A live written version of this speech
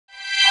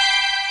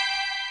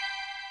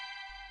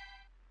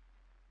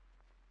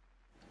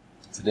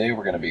Today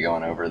we're going to be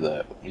going over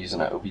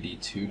using an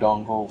OBDII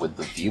dongle with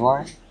the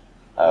VLine.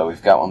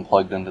 We've got one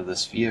plugged into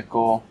this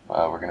vehicle.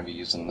 We're going to be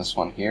using this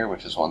one here,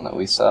 which is one that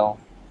we sell.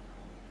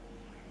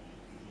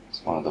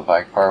 It's one of the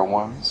Vicar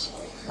ones.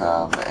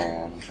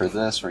 And for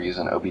this we're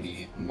using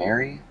OBDII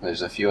Mary.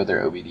 There's a few other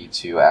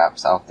OBDII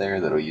apps out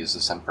there that will use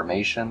this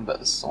information, but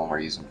this is the one we're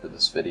using for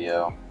this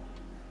video.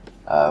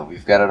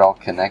 We've got it all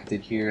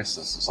connected here,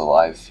 so this is a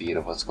live feed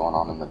of what's going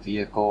on in the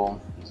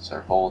vehicle. This is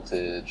our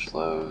voltage,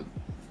 load,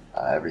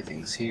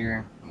 everything's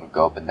here. We'll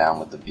go up and down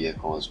with the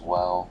vehicle as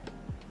well.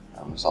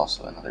 There's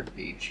also another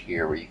page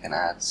here where you can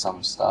add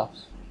some stuff.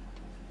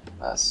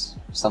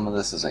 Some of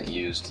this isn't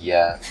used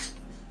yet.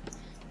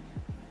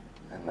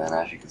 And then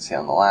as you can see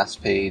on the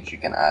last page, you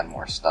can add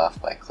more stuff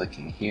by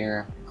clicking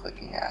here,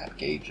 clicking add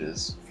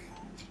gauges.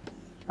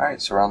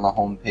 Alright, so we're on the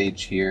home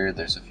page here.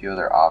 There's a few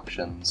other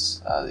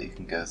options that you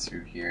can go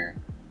through here.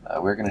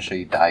 We're going to show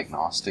you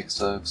diagnostics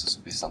though, because this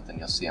will be something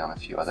you'll see on a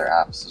few other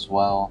apps as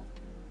well.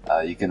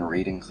 You can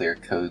read and clear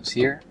codes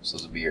here, so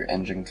those will be your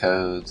engine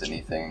codes,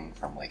 anything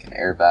from like an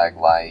airbag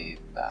light,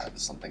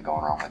 something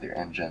going wrong with your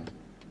engine.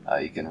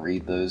 You can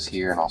read those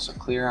here and also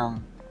clear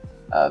them.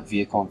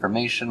 Vehicle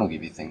information will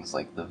give you things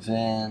like the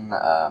VIN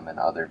and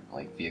other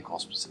like vehicle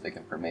specific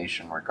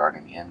information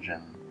regarding the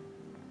engine.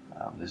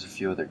 There's a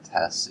few other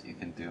tests that you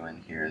can do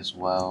in here as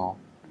well.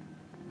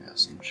 We have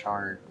some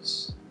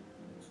charts,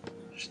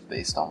 just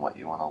based on what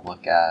you want to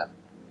look at.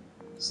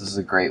 This is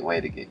a great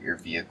way to get your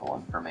vehicle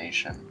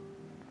information.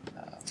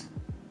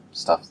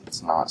 Stuff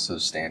that's not so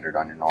standard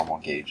on your normal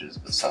gauges,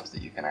 but stuff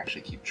that you can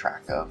actually keep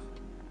track of.